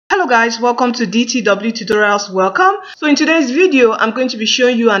Hello guys, welcome to DTW Tutorials. Welcome. So in today's video, I'm going to be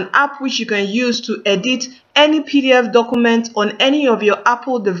showing you an app which you can use to edit any PDF document on any of your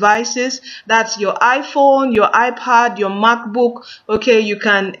Apple devices. That's your iPhone, your iPad, your MacBook. Okay, you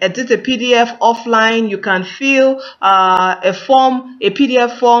can edit a PDF offline. You can fill a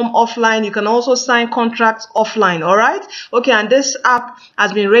PDF form offline. You can also sign contracts offline. All right. Okay, and this app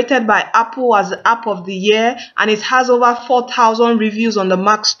has been rated by Apple as the app of the year, and it has over 4,000 reviews on the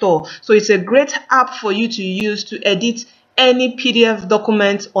Mac Store. So it's a great app for you to use to edit any PDF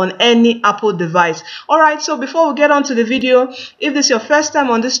document on any Apple device. Alright, so before we get on to the video, if this is your first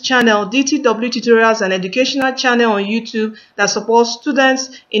time on this channel, DTW Tutorials, an educational channel on YouTube that supports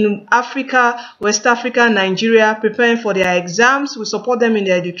students in Africa, West Africa, Nigeria preparing for their exams. We support them in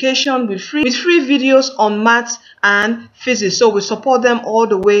their education with free videos on maths and physics. So we support them all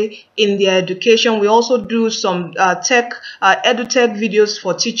the way in their education. We also do some edutech videos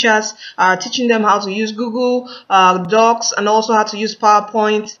for teachers, teaching them how to use Google Docs and also how to use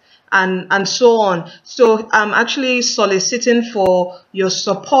PowerPoint and so on. So I'm actually soliciting for your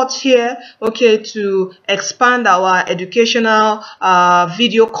support here, okay, to expand our educational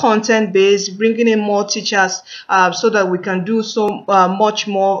video content base, bringing in more teachers so that we can do so much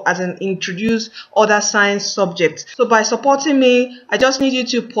more as an introduce other science subjects. So by supporting me, I just need you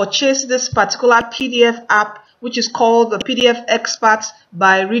to purchase this particular PDF app, which is called the PDF Expert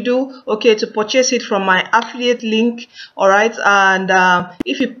by Riddle. Okay, to purchase it from my affiliate link. All right, and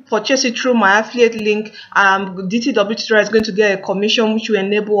if you purchase it through my affiliate link, DTW Tutorial is going to get a commission, which will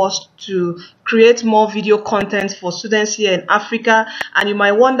enable us to create more video content for students here in Africa. And you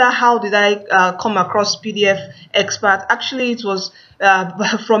might wonder, how did I come across PDF Expert? Actually, it was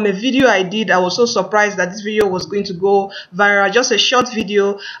from a video I did. I was so surprised that this video was going to go viral. Just a short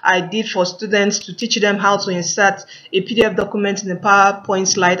video I did for students to teach them how to insert a PDF document in a PowerPoint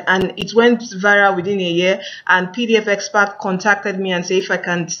slide, and it went viral within a year. And PDF Expert contacted me and said if I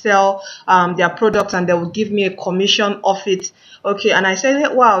can sell their product, and they would give me a commission of it. Okay, and I said,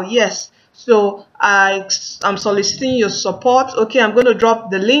 wow, yes. So I'm soliciting your support. Okay, I'm going to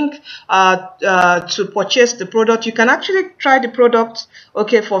drop the link to purchase the product. You can actually try the product,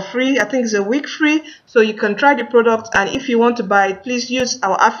 okay, for free. I think it's a week free, so you can try the product. And if you want to buy it, please use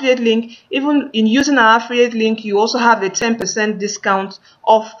our affiliate link. Even in using our affiliate link, you also have a 10% discount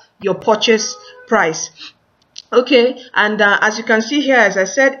off your purchase price. Okay, and as you can see here, as I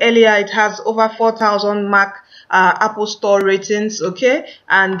said earlier, it has over 4,000 Mac Apple Store ratings. Okay,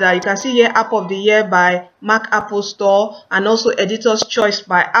 and you can see here App of the Year by Mac Apple Store, and also Editor's Choice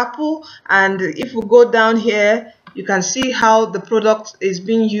by Apple. And if we go down here, you can see how the product is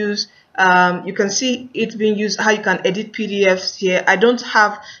being used. You can see it being used, how you can edit PDFs here. I don't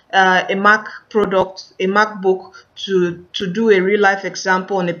have a Mac product, a MacBook to do a real life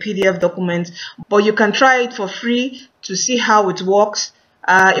example on a PDF document, but you can try it for free to see how it works.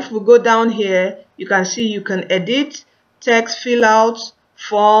 If we go down here, you can see you can edit text, fill out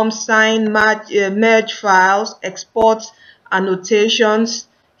forms, sign, merge files, export annotations.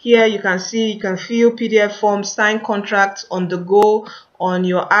 Here you can see you can fill PDF forms, sign contracts on the go on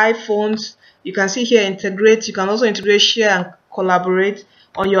your iPhones. You can see here integrate. You can also integrate, share, and collaborate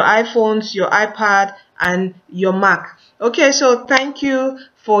on your iPhones, your iPad, and your Mac. Okay, so thank you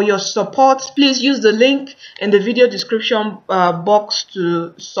for your support. Please use the link in the video description box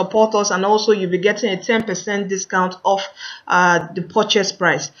to support us, and also you'll be getting a 10% discount off the purchase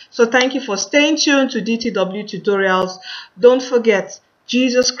price. So thank you for staying tuned to DTW Tutorials. Don't forget,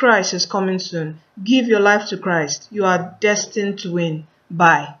 Jesus Christ is coming soon. Give your life to Christ. You are destined to win.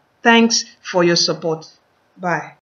 Bye. Thanks for your support. Bye.